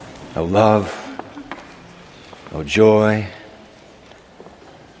no love, no joy,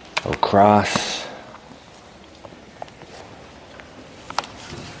 no cross.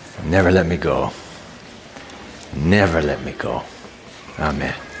 Never let me go. Never let me go.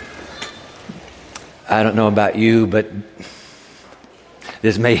 Amen. I don't know about you, but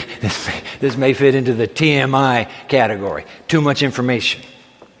this may fit into the TMI category. Too much information.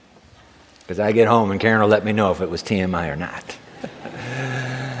 Because I get home and Karen will let me know if it was TMI or not.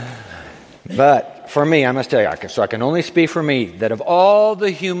 But for me, I must tell you, so I can only speak for me, that of all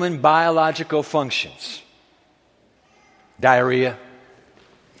the human biological functions, diarrhea,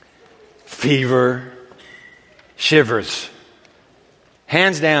 fever, shivers,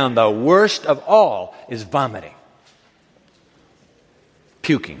 hands down, the worst of all is vomiting,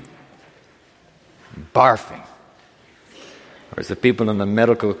 puking, barfing, or as the people in the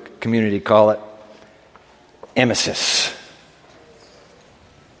medical community call it, emesis.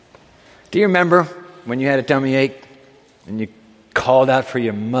 Do you remember when you had a tummy ache and you called out for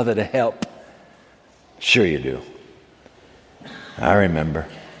your mother to help? Sure you do. I remember.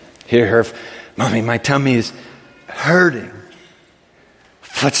 Hear her, "Mommy, my tummy is hurting."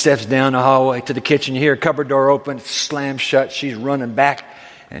 Footsteps down the hallway to the kitchen. You hear a cupboard door open, it slams shut. She's running back,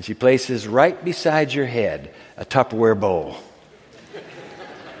 and she places right beside your head a Tupperware bowl.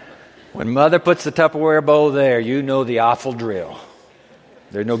 When Mother puts the Tupperware bowl there, you know the awful drill.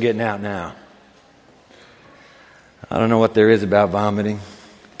 There's no getting out now. I don't know what there is about vomiting.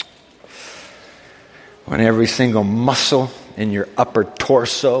 When every single muscle in your upper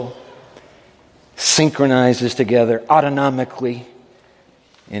torso synchronizes together autonomically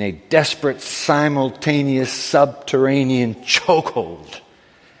in a desperate, simultaneous, subterranean chokehold.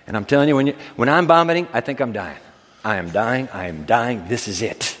 And I'm telling you, when I'm vomiting, I think I'm dying. I am dying. I am dying. This is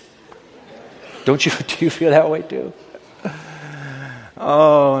it. Do you feel that way too?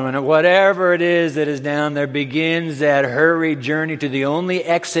 Oh, and whatever it is that is down there begins that hurried journey to the only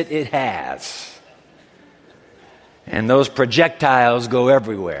exit it has. And those projectiles go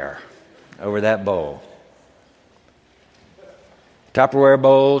everywhere over that bowl. Tupperware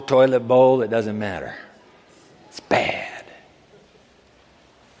bowl, toilet bowl, it doesn't matter. It's bad.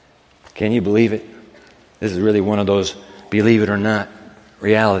 Can you believe it? This is really one of those believe it or not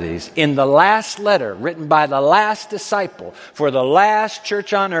realities. In the last letter written by the last disciple for the last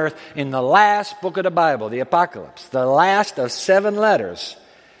church on earth, in the last book of the Bible, the Apocalypse, the last of 7 letters,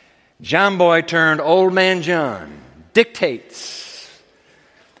 John Boy turned Old Man John dictates,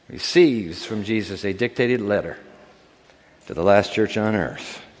 receives from Jesus a dictated letter to the last church on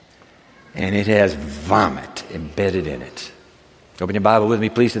earth. And it has vomit embedded in it. Open your Bible with me,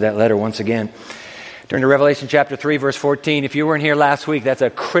 please, to that letter once again. Turn to Revelation chapter 3, verse 14. If you weren't here last week, that's a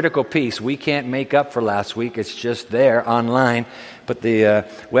critical piece. We can't make up for last week. It's just there online. Put the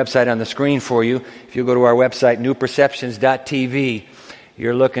website on the screen for you. If you go to our website, newperceptions.tv,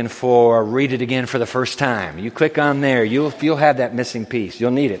 you're looking for Read It Again for the First Time. You click on there. You'll have that missing piece.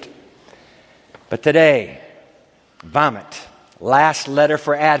 You'll need it. But today, vomit. Last letter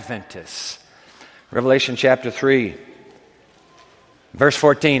for Adventists. Revelation chapter 3. Verse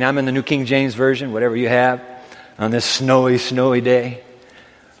 14, I'm in the New King James Version, whatever you have, on this snowy, snowy day.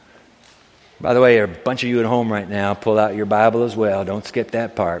 By the way, a bunch of you at home right now, pull out your Bible as well. Don't skip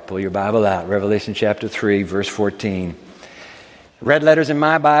that part. Pull your Bible out. Revelation chapter 3, verse 14. Red letters in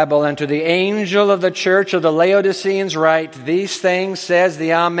my Bible, and to the angel of the church of the Laodiceans write, these things says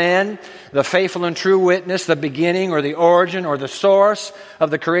the Amen, the faithful and true witness, the beginning or the origin or the source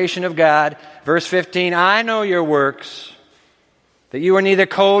of the creation of God. Verse 15, I know your works, that you are neither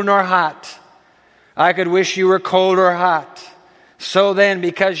cold nor hot. I could wish you were cold or hot. So then,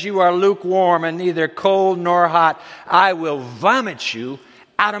 because you are lukewarm and neither cold nor hot, I will vomit you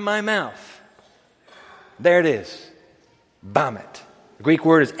out of my mouth. There it is. Vomit. The Greek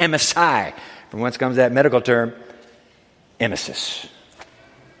word is emesi, from whence comes that medical term, emesis.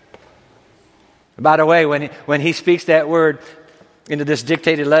 By the way, when he speaks that word into this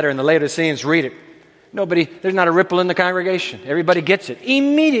dictated letter in the Laodiceans, read it. There's not a ripple in the congregation. Everybody gets it.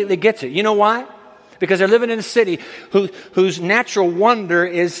 Immediately gets it. You know why? Because they're living in a city whose natural wonder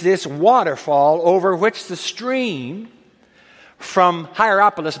is this waterfall over which the stream from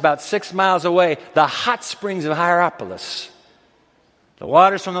Hierapolis, about 6 miles away, the hot springs of Hierapolis. The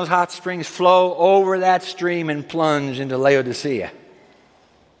waters from those hot springs flow over that stream and plunge into Laodicea.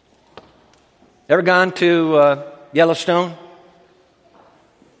 Ever gone to Yellowstone?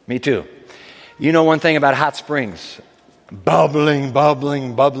 Me too. You know one thing about hot springs. Bubbling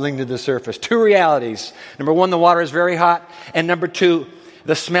to the surface. 2 realities. Number 1, the water is very hot. And number 2,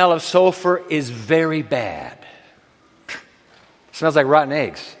 the smell of sulfur is very bad. It smells like rotten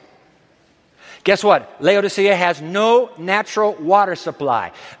eggs. Guess what? Laodicea has no natural water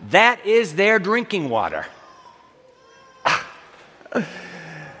supply. That is their drinking water.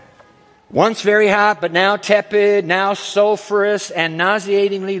 Once very hot, but now tepid, now sulfurous, and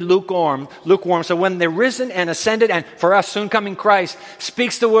nauseatingly lukewarm. So when the risen and ascended, and for us soon coming Christ,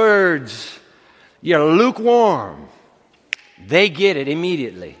 speaks the words, you're lukewarm, they get it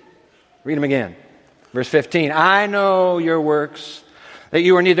immediately. Read them again. Verse 15, I know your works, that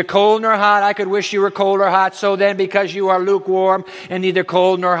you are neither cold nor hot. I could wish you were cold or hot. So then, because you are lukewarm and neither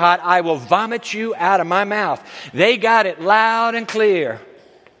cold nor hot, I will vomit you out of my mouth. They got it loud and clear.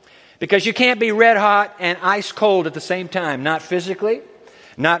 Because you can't be red hot and ice cold at the same time. Not physically,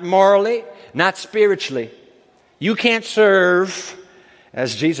 not morally, not spiritually. You can't serve,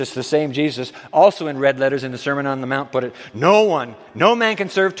 as Jesus, the same Jesus, also in red letters in the Sermon on the Mount put it, no man can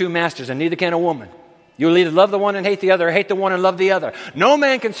serve two masters, and neither can a woman. You'll either love the one and hate the other, or hate the one and love the other. No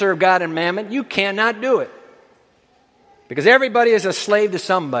man can serve God and mammon. You cannot do it. Because everybody is a slave to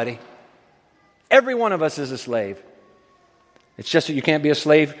somebody. Every one of us is a slave. It's just that you can't be a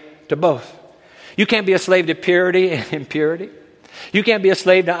slave to both. You can't be a slave to purity and impurity. You can't be a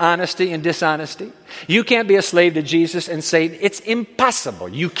slave to honesty and dishonesty. You can't be a slave to Jesus and Satan. It's impossible.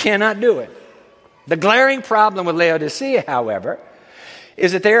 You cannot do it. The glaring problem with Laodicea, however,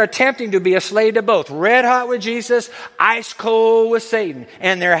 is that they're attempting to be a slave to both. Red hot with Jesus, ice cold with Satan.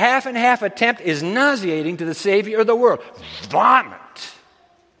 And their half and half attempt is nauseating to the Savior of the world. Vomit.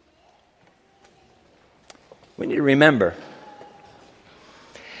 We need to remember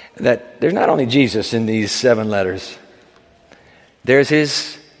that there's not only Jesus in these 7 letters. There's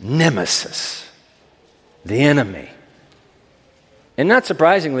his nemesis, the enemy. And not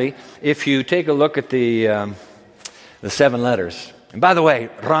surprisingly, if you take a look at the 7 letters. And by the way,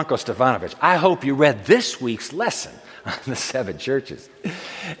 Ranko Stefanovic, I hope you read this week's lesson on the 7 churches.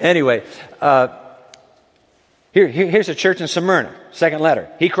 Anyway, here's a church in Smyrna, 2nd letter.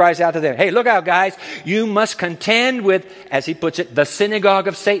 He cries out to them, hey, look out, guys. You must contend with, as he puts it, the synagogue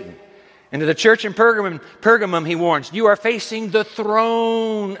of Satan. And to the church in Pergamum, he warns, you are facing the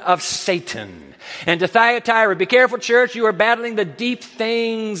throne of Satan. And to Thyatira, be careful, church, you are battling the deep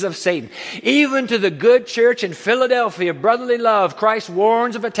things of Satan. Even to the good church in Philadelphia, brotherly love, Christ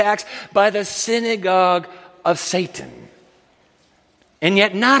warns of attacks by the synagogue of Satan. And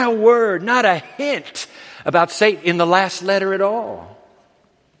yet not a word, not a hint about Satan in the last letter at all.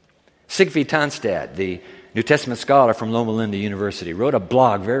 Sigfrid Tonstad, the New Testament scholar from Loma Linda University, wrote a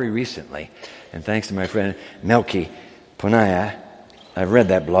blog very recently. And thanks to my friend Melky Ponaya, I've read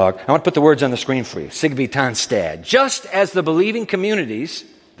that blog. I want to put the words on the screen for you. Sigfrid Tonstad. Just as the believing communities,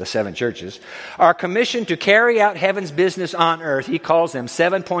 the 7 churches, are commissioned to carry out heaven's business on earth, he calls them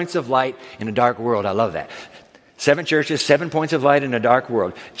 7 points of light in a dark world. I love that. 7 churches, 7 points of light in a dark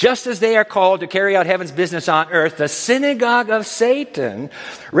world. Just as they are called to carry out heaven's business on earth, the synagogue of Satan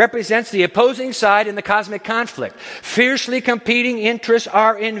represents the opposing side in the cosmic conflict. Fiercely competing interests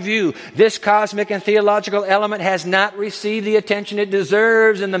are in view. This cosmic and theological element has not received the attention it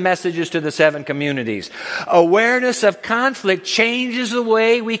deserves in the messages to the 7 communities. Awareness of conflict changes the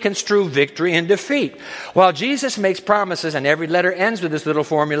way we construe victory and defeat. While Jesus makes promises, and every letter ends with this little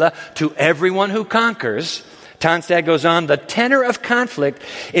formula, to everyone who conquers, Tonstad goes on, the tenor of conflict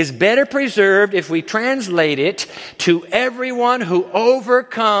is better preserved if we translate it to everyone who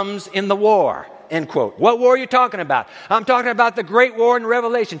overcomes in the war. End quote. What war are you talking about? I'm talking about the great war in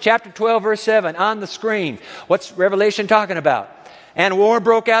Revelation, chapter 12, verse 7, on the screen. What's Revelation talking about? And war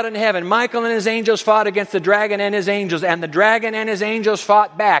broke out in heaven. Michael and his angels fought against the dragon and his angels, and the dragon and his angels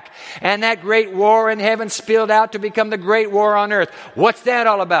fought back. And that great war in heaven spilled out to become the great war on earth. What's that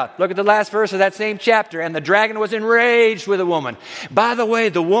all about? Look at the last verse of that same chapter. And the dragon was enraged with the woman. By the way,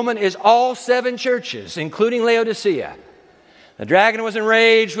 the woman is all 7 churches, including Laodicea. The dragon was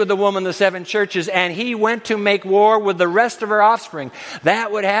enraged with the woman, the 7 churches, and he went to make war with the rest of her offspring.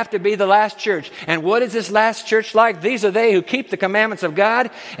 That would have to be the last church. And what is this last church like? These are they who keep the commandments of God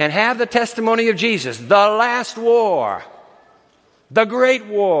and have the testimony of Jesus. The last war. The great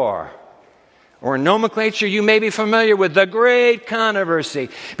war. Or in nomenclature you may be familiar with, the great controversy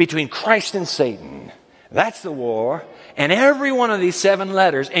between Christ and Satan. That's the war. And every one of these 7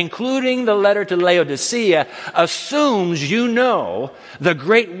 letters, including the letter to Laodicea, assumes you know the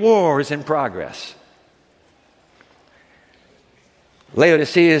great war is in progress.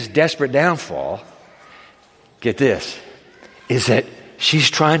 Laodicea's desperate downfall, get this, is that she's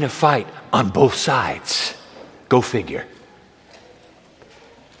trying to fight on both sides. Go figure.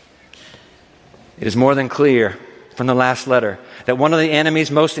 It is more than clear from the last letter that one of the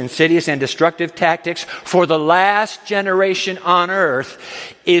enemy's most insidious and destructive tactics for the last generation on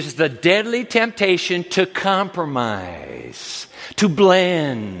earth is the deadly temptation to compromise, to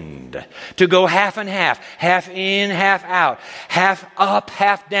blend, to go half and half in, half out, half up,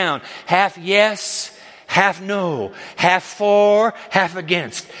 half down, half yes, half no, half for, half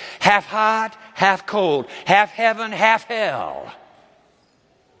against, half hot, half cold, half heaven, half hell,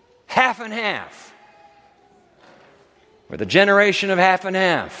 half and half. We're the generation of half and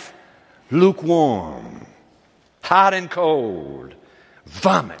half, lukewarm, hot and cold,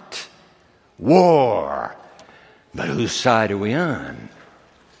 vomit, war. But whose side are we on?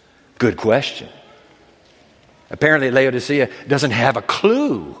 Good question. Apparently Laodicea doesn't have a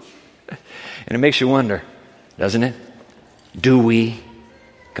clue. And it makes you wonder, doesn't it? Do we?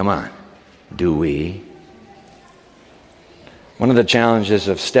 Come on. Do we? One of the challenges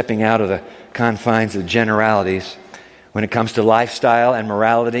of stepping out of the confines of generalities when it comes to lifestyle and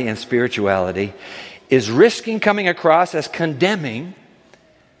morality and spirituality is risking coming across as condemning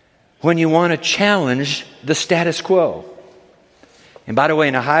when you want to challenge the status quo. And by the way,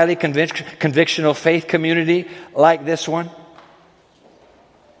 in a highly convictional faith community like this one,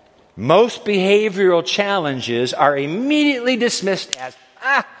 most behavioral challenges are immediately dismissed as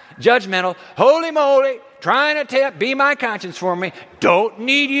judgmental, holy moly, trying to be my conscience for me, don't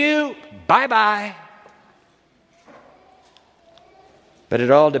need you, bye-bye. But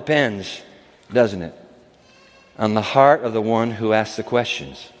it all depends, doesn't it, on the heart of the one who asks the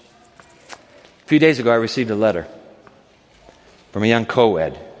questions. A few days ago, I received a letter from a young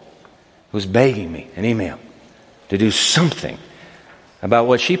co-ed who was begging me, an email, to do something about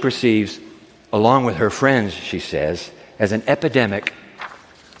what she perceives, along with her friends, she says, as an epidemic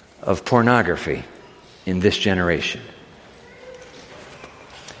of pornography in this generation.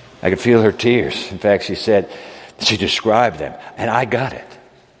 I could feel her tears. In fact, she described them, and I got it.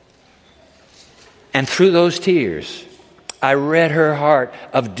 And through those tears, I read her heart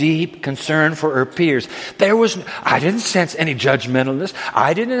of deep concern for her peers. I didn't sense any judgmentalness.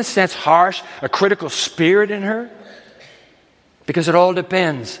 I didn't sense harsh, a critical spirit in her. Because it all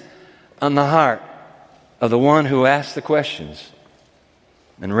depends on the heart of the one who asks the questions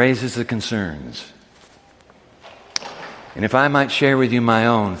and raises the concerns. And if I might share with you my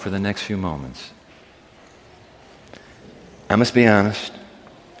own for the next few moments, I must be honest,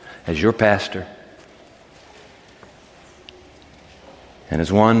 as your pastor, and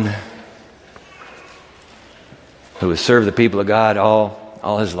as one who has served the people of God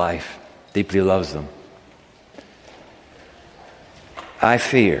all his life, deeply loves them, I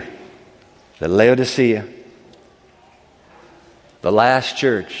fear that Laodicea, the last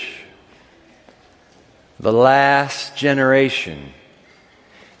church, the last generation,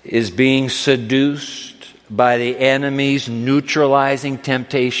 is being seduced by the enemy's neutralizing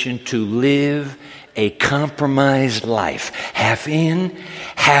temptation to live a compromised life. Half in,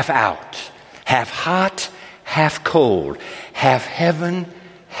 half out. Half hot, half cold. Half heaven,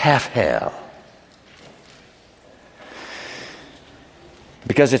 half hell.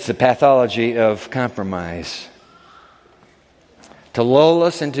 Because it's the pathology of compromise to lull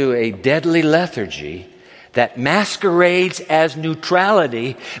us into a deadly lethargy that masquerades as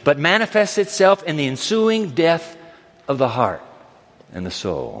neutrality but manifests itself in the ensuing death of the heart and the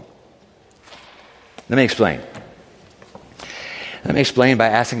soul. Let me explain. Let me explain by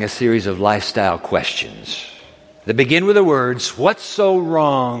asking a series of lifestyle questions that begin with the words, what's so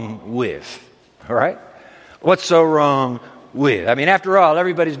wrong with? All right? What's so wrong with? I mean, after all,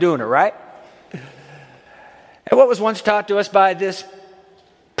 everybody's doing it, right? And what was once taught to us by this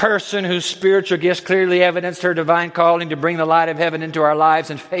person whose spiritual gifts clearly evidenced her divine calling to bring the light of heaven into our lives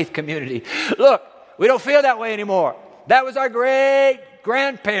and faith community. Look, we don't feel that way anymore. That was our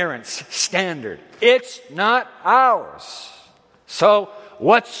great-grandparents' standard. It's not ours. So,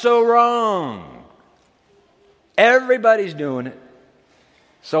 what's so wrong? Everybody's doing it.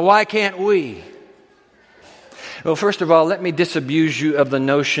 So why can't we? Well, first of all, let me disabuse you of the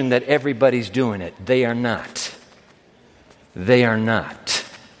notion that everybody's doing it. They are not. They are not.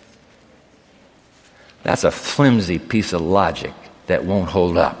 That's a flimsy piece of logic that won't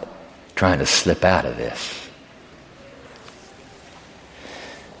hold up trying to slip out of this.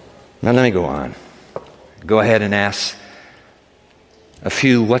 Now let me go on. Go ahead and ask a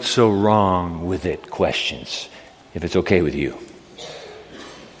few what's so wrong with it questions, if it's okay with you.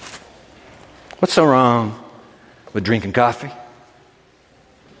 What's so wrong with drinking coffee?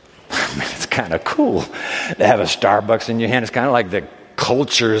 I mean, it's kind of cool to have a Starbucks in your hand. It's kind of like the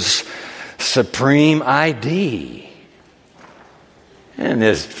culture's supreme ID. And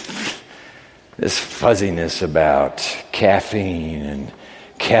this This fuzziness about caffeine and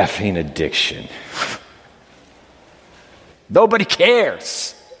caffeine addiction. Nobody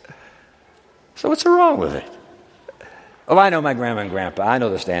cares. So what's wrong with it? Oh, I know my grandma and grandpa. I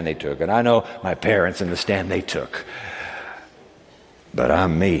know the stand they took. And I know my parents and the stand they took. But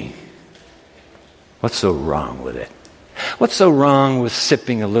I'm me. What's so wrong with it? What's so wrong with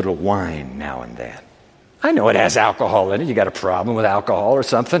sipping a little wine now and then? I know it has alcohol in it. You got a problem with alcohol or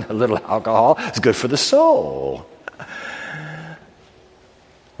something? A little alcohol is good for the soul.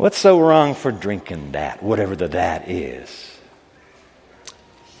 What's so wrong for drinking that, whatever that is?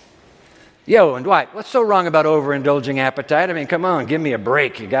 Yo, and Dwight, what's so wrong about overindulging appetite? I mean, come on, give me a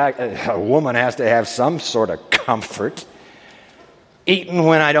break. A woman has to have some sort of comfort. Eating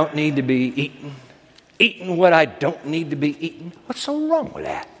when I don't need to be eaten. Eating what I don't need to be eaten. What's so wrong with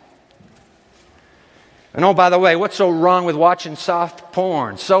that? And oh, by the way, what's so wrong with watching soft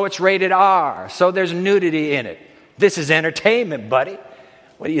porn? So it's rated R. So there's nudity in it. This is entertainment, buddy.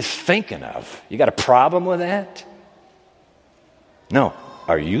 What are you thinking of? You got a problem with that? No.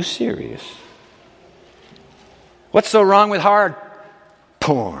 Are you serious? What's so wrong with hard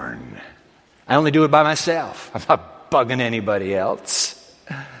porn? I only do it by myself. I'm not bugging anybody else.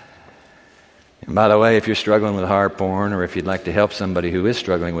 And by the way, if you're struggling with hard porn, or if you'd like to help somebody who is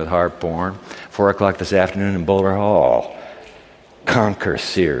struggling with hard porn, 4 o'clock this afternoon in Boulder Hall, Conquer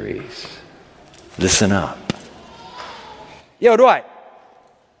series. Listen up. Yo, Dwight,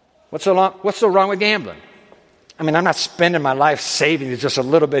 what's so wrong with gambling? I mean, I'm not spending my life saving just a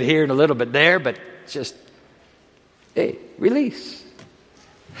little bit here and a little bit there, but just, hey, release.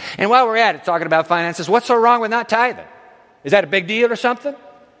 And while we're at it, talking about finances, what's so wrong with not tithing? Is that a big deal or something?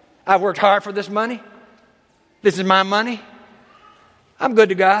 I've worked hard for this money. This is my money. I'm good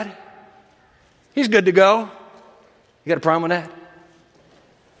to God. He's good to go. You got a problem with that?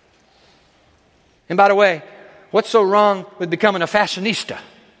 And by the way, what's so wrong with becoming a fashionista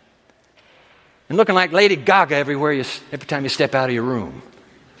and looking like Lady Gaga every time you step out of your room?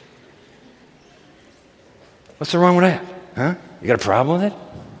 What's so wrong with that? Huh? You got a problem with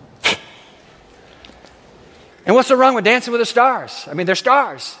it? And what's so wrong with Dancing with the Stars? I mean, they're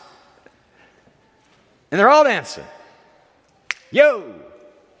stars. And they're all dancing. Yo!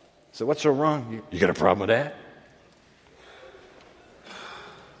 So what's so wrong? You got a problem with that?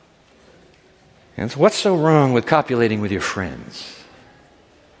 And so what's so wrong with copulating with your friends?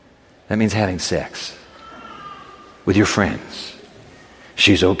 That means having sex with your friends.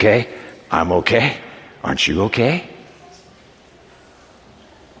 She's okay. I'm okay. Aren't you okay?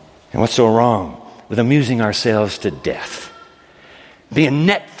 And what's so wrong with amusing ourselves to death? Being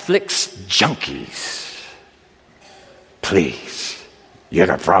Netflix junkies. Please. You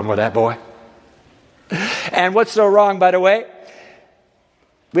got a problem with that, boy? And what's so wrong, by the way,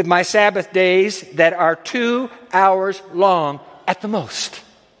 with my Sabbath days that are 2 hours long at the most?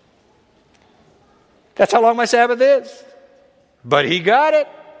 That's how long my Sabbath is. But he got it.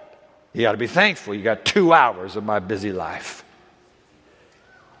 You ought to be thankful you got 2 hours of my busy life.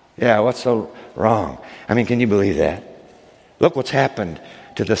 Yeah, what's so wrong? I mean, can you believe that? Look what's happened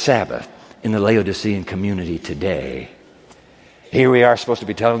to the Sabbath in the Laodicean community today. Here we are supposed to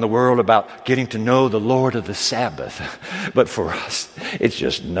be telling the world about getting to know the Lord of the Sabbath. But for us, it's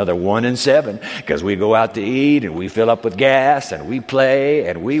just another 1 in 7 because we go out to eat and we fill up with gas and we play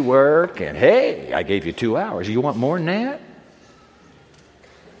and we work and hey, I gave you 2 hours. You want more than that?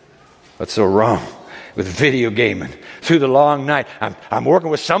 What's so wrong with video gaming through the long night? I'm working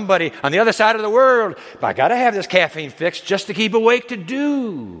with somebody on the other side of the world, but I got to have this caffeine fix just to keep awake to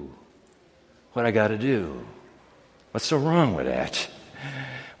do what I got to do. What's so wrong with that?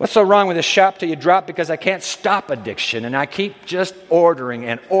 What's so wrong with the shop till you drop because I can't stop addiction and I keep just ordering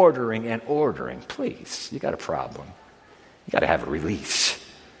and ordering and ordering? Please, you got a problem. You got to have a release.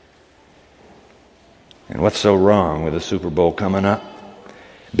 And what's so wrong with the Super Bowl coming up?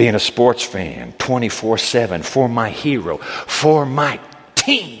 Being a sports fan 24/7 for my hero, for my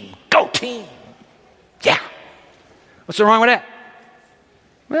team. Go team. Yeah. What's so wrong with that?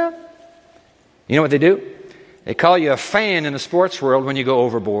 Well, you know what they do? They call you a fan in the sports world when you go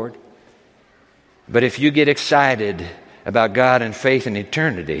overboard. But if you get excited about God and faith and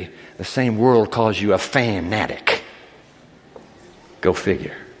eternity, the same world calls you a fanatic. Go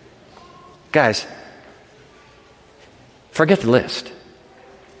figure. Guys, forget the list.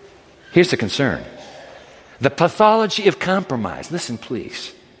 Here's the concern. The pathology of compromise, listen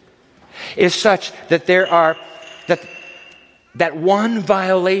please, is such that that one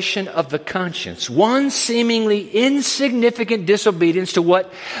violation of the conscience, one seemingly insignificant disobedience to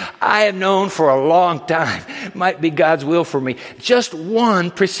what I have known for a long time might be God's will for me, just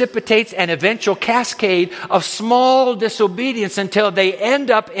one precipitates an eventual cascade of small disobedience until they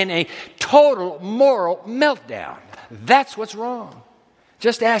end up in a total moral meltdown. That's what's wrong.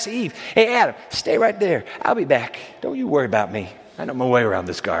 Just ask Eve. Hey, Adam, stay right there. I'll be back. Don't you worry about me. I know my way around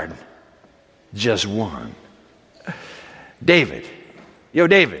this garden. Just one. David. Yo,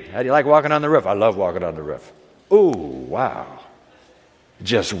 David, how do you like walking on the roof? I love walking on the roof. Ooh, wow.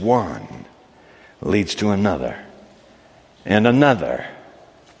 Just one leads to another and another.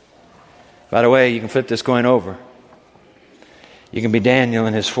 By the way, you can flip this coin over. You can be Daniel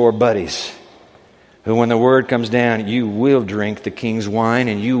and his 4 buddies, who when the word comes down, you will drink the king's wine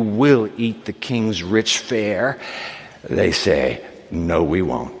and you will eat the king's rich fare. They say, no, we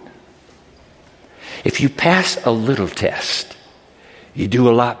won't. If you pass a little test, you do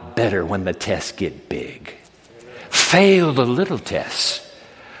a lot better when the tests get big. Fail the little tests.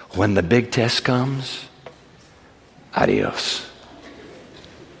 When the big test comes, adios.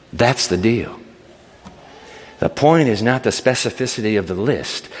 That's the deal. The point is not the specificity of the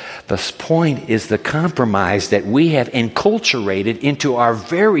list. The point is the compromise that we have enculturated into our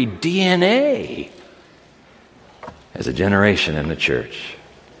very DNA as a generation in the church.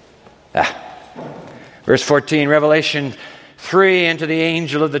 Verse 14, Revelation 3, and to the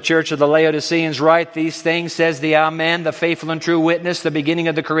angel of the church of the Laodiceans write these things, says the Amen, the faithful and true witness, the beginning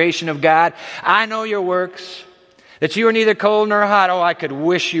of the creation of God. I know your works, that you are neither cold nor hot. Oh, I could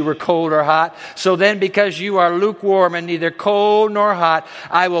wish you were cold or hot. So then, because you are lukewarm and neither cold nor hot,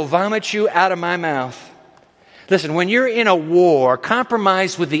 I will vomit you out of my mouth. Listen, when you're in a war,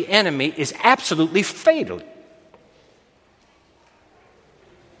 compromise with the enemy is absolutely fatal.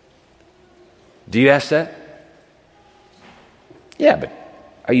 Do you ask that? Yeah, but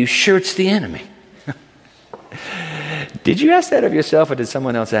are you sure it's the enemy? Did you ask that of yourself, or did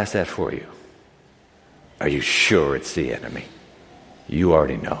someone else ask that for you? Are you sure it's the enemy? You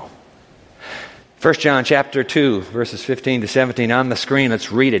already know. 1 John chapter 2, verses 15 to 17 on the screen.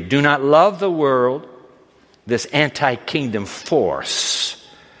 Let's read it. Do not love the world, this anti-kingdom force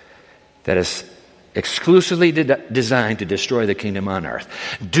that is exclusively designed to destroy the kingdom on earth.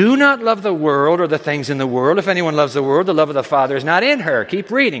 Do not love the world or the things in the world. If anyone loves the world, the love of the Father is not in her. Keep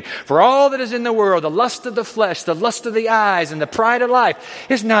reading. For all that is in the world, the lust of the flesh, the lust of the eyes, and the pride of life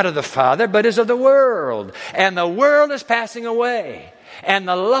is not of the Father, but is of the world. And the world is passing away, and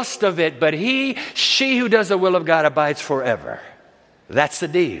the lust of it, but she who does the will of God abides forever. That's the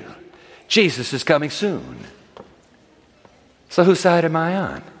deal. Jesus is coming soon. So whose side am I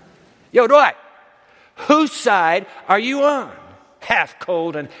on? Yo, Dwight, whose side are you on? Half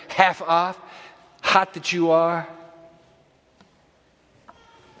cold and half off? Hot that you are?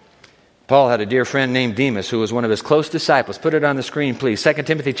 Paul had a dear friend named Demas who was one of his close disciples. Put it on the screen, please. 2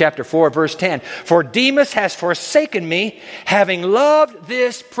 Timothy chapter 4, verse 10. For Demas has forsaken me, having loved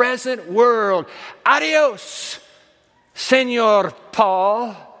this present world. Adios, Senor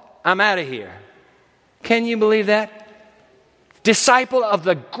Paul. I'm out of here. Can you believe that? Disciple of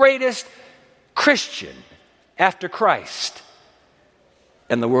the greatest Christian after Christ,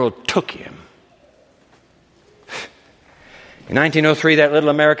 and the world took him. In 1903, that little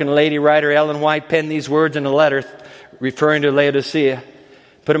American lady writer Ellen White penned these words in a letter referring to Laodicea.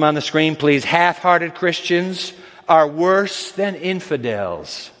 Put them on the screen, please. Half-hearted Christians are worse than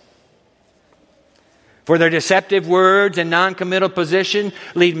infidels, for their deceptive words and non-committal position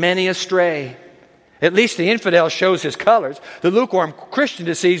lead many astray. At least the infidel shows his colors. The lukewarm Christian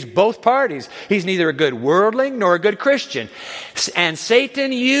deceives both parties. He's neither a good worldling nor a good Christian. And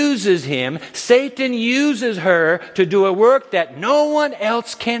Satan uses him, Satan uses her to do a work that no one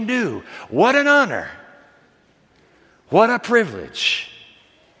else can do. What an honor. What a privilege.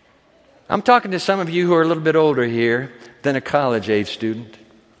 I'm talking to some of you who are a little bit older here than a college-age student.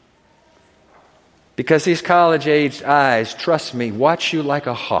 Because these college-aged eyes, trust me, watch you like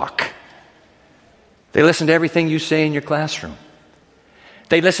a hawk. They listen to everything you say in your classroom.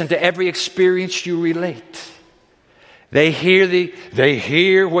 They listen to every experience you relate. They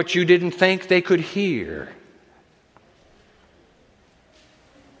hear what you didn't think they could hear.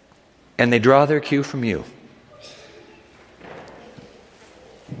 And they draw their cue from you.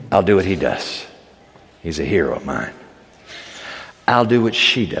 I'll do what he does. He's a hero of mine. I'll do what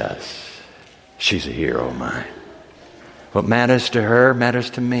she does. She's a hero of mine. What matters to her matters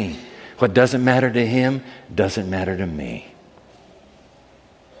to me. What doesn't matter to him doesn't matter to me.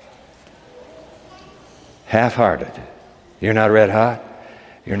 Half-hearted. You're not red hot.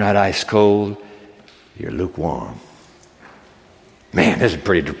 You're not ice cold. You're lukewarm. Man, this is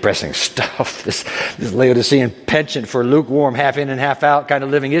pretty depressing stuff. This Laodicean penchant for lukewarm, half in and half out kind of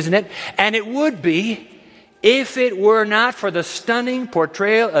living, isn't it? And it would be if it were not for the stunning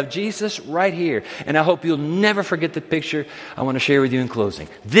portrayal of Jesus right here. And I hope you'll never forget the picture I want to share with you in closing.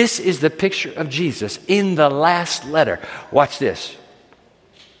 This is the picture of Jesus in the last letter. Watch this.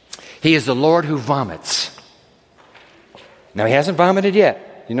 He is the Lord who vomits. Now, he hasn't vomited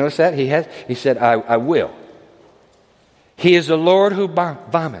yet. You notice that? He said, I will. He is the Lord who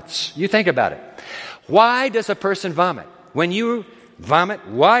vomits. You think about it. Why does a person vomit? When you vomit,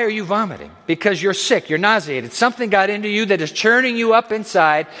 why are you vomiting? Because you're sick, you're nauseated. Something got into you that is churning you up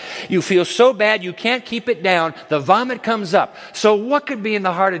inside. You feel so bad you can't keep it down. The vomit comes up. So what could be in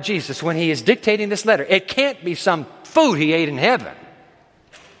the heart of Jesus when he is dictating this letter? It can't be some food he ate in heaven.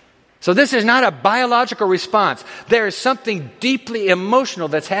 So this is not a biological response. There is something deeply emotional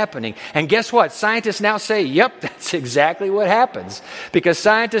that's happening. And guess what? Scientists now say, yep, that's exactly what happens. Because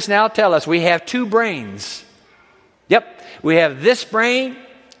scientists now tell us we have two brains. Yep, we have this brain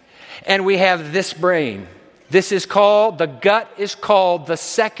and we have this brain. The gut is called the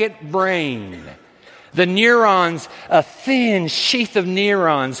second brain. The neurons, a thin sheath of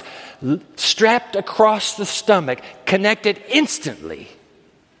neurons strapped across the stomach, connected instantly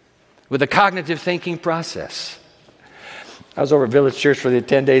with a cognitive thinking process. I was over at Village Church for the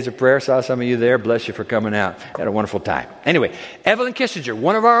 10 days of prayer. Saw some of you there. Bless you for coming out. Had a wonderful time. Anyway, Evelyn Kissinger,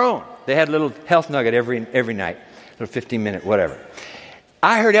 one of our own. They had a little health nugget every night. A little 15-minute whatever.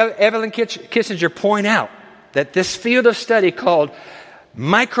 I heard Evelyn Kissinger point out that this field of study called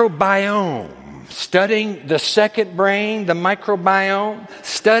microbiome, studying the second brain, the microbiome,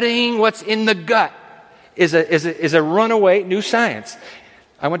 studying what's in the gut, is a runaway new science.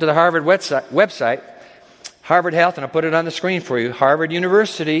 I went to the Harvard website, Harvard Health, and I'll put it on the screen for you. Harvard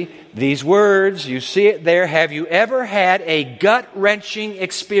University, these words, you see it there. Have you ever had a gut-wrenching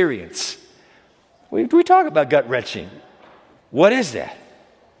experience? We talk about gut-wrenching. What is that?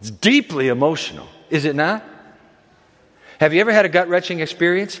 It's deeply emotional, is it not? Have you ever had a gut-wrenching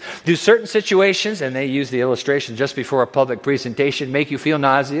experience? Do certain situations, and they use the illustration just before a public presentation, make you feel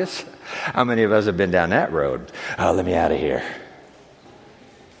nauseous? How many of us have been down that road? Oh, let me out of here.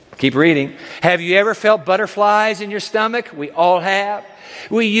 Keep reading. Have you ever felt butterflies in your stomach? We all have.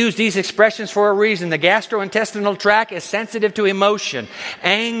 We use these expressions for a reason. The gastrointestinal tract is sensitive to emotion,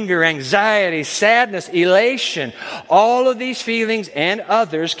 anger, anxiety, sadness, elation. All of these feelings and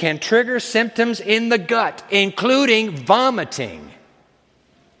others can trigger symptoms in the gut, including vomiting.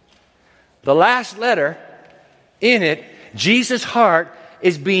 The last letter, in it, Jesus' heart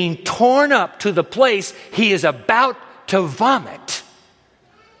is being torn up to the place he is about to vomit.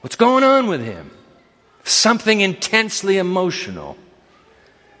 What's going on with him? Something intensely emotional.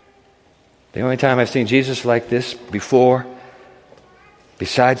 The only time I've seen Jesus like this before,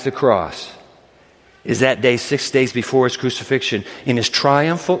 besides the cross, is that day, 6 days before his crucifixion, in his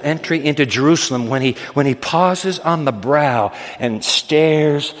triumphal entry into Jerusalem, when he pauses on the brow and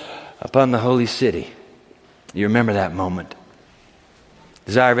stares upon the holy city. You remember that moment.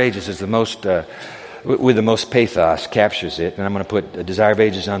 Desire of Ages is the most... with the most pathos, captures it. And I'm going to put Desire of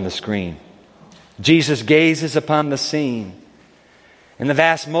Ages on the screen. Jesus gazes upon the scene, and the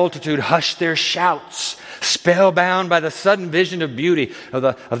vast multitude hush their shouts, spellbound by the sudden vision of beauty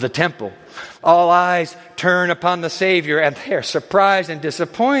of the temple. All eyes turn upon the Savior, and they are surprised and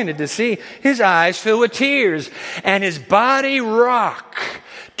disappointed to see his eyes fill with tears, and his body rock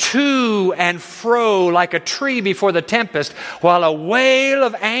to and fro like a tree before the tempest, while a wail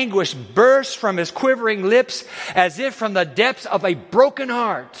of anguish bursts from his quivering lips as if from the depths of a broken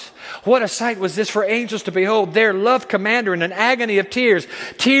heart. What a sight was this for angels to behold, their loved commander in an agony of tears,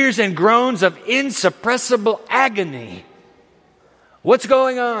 tears and groans of insuppressible agony. What's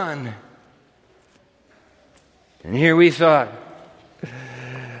going on? And here we thought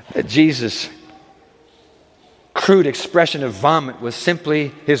that Jesus' crude expression of vomit was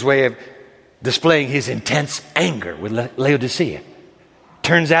simply his way of displaying his intense anger with Laodicea.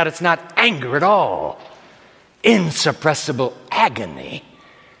 Turns out it's not anger at all. Insuppressible agony.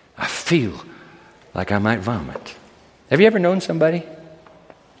 I feel like I might vomit. Have you ever known somebody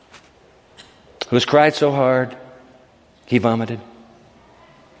who has cried so hard he vomited?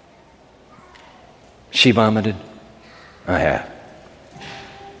 She vomited? I have.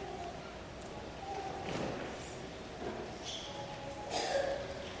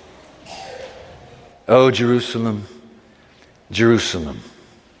 Oh, Jerusalem, Jerusalem.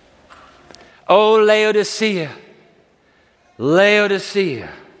 Oh, Laodicea,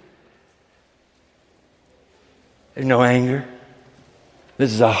 Laodicea. There's no anger.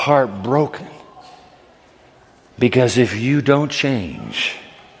 This is a heart broken. Because if you don't change,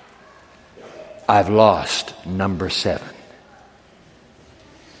 I've lost number 7.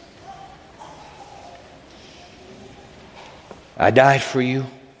 I died for you,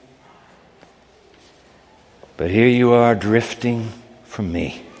 but here you are drifting from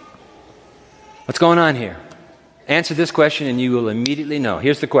me. What's going on here? Answer this question and you will immediately know.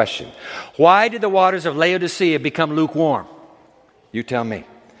 Here's the question. Why did the waters of Laodicea become lukewarm? You tell me.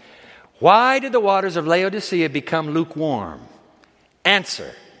 Why did the waters of Laodicea become lukewarm?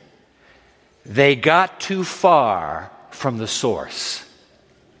 Answer. They got too far from the source.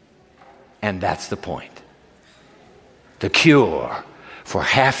 And that's the point. The cure for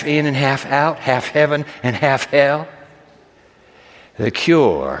half in and half out, half heaven and half hell. The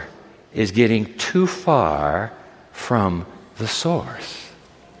cure is getting too far from the source.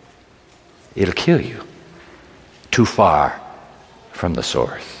 It'll kill you. Too far from the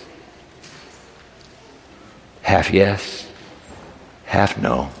source. Half yes, half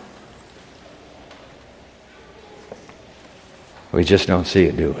no. We just don't see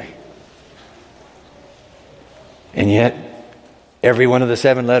it, do we? And yet, every one of the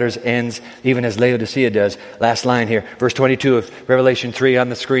 7 letters ends, even as Laodicea does. Last line here, verse 22 of Revelation 3 on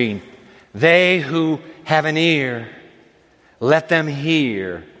the screen. They who have an ear, let them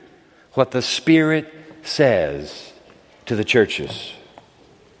hear what the Spirit says to the churches.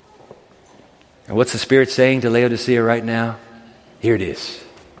 And what's the Spirit saying to Laodicea right now? Here it is.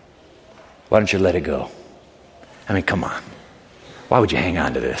 Why don't you let it go? I mean, come on. Why would you hang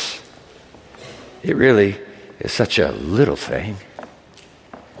on to this? It really is such a little thing.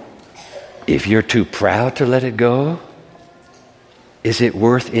 If you're too proud to let it go, is it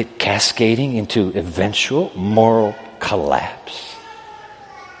worth it cascading into eventual moral collapse?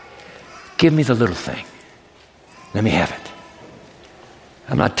 Give me the little thing. Let me have it.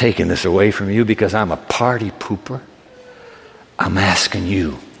 I'm not taking this away from you because I'm a party pooper. I'm asking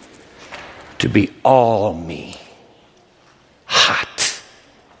you to be all me. Hot.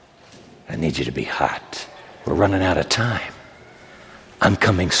 I need you to be hot. We're running out of time. I'm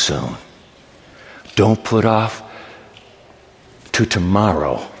coming soon. Don't put off to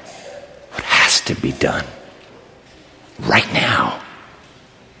tomorrow what has to be done. Right now.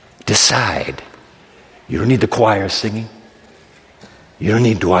 Decide. You don't need the choir singing. You don't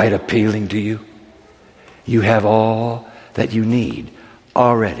need Dwight appealing to you. You have all that you need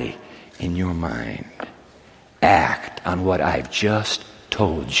already in your mind. Act on what I've just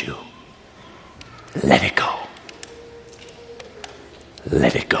told you. Let it go.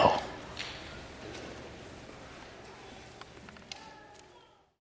 Let it go.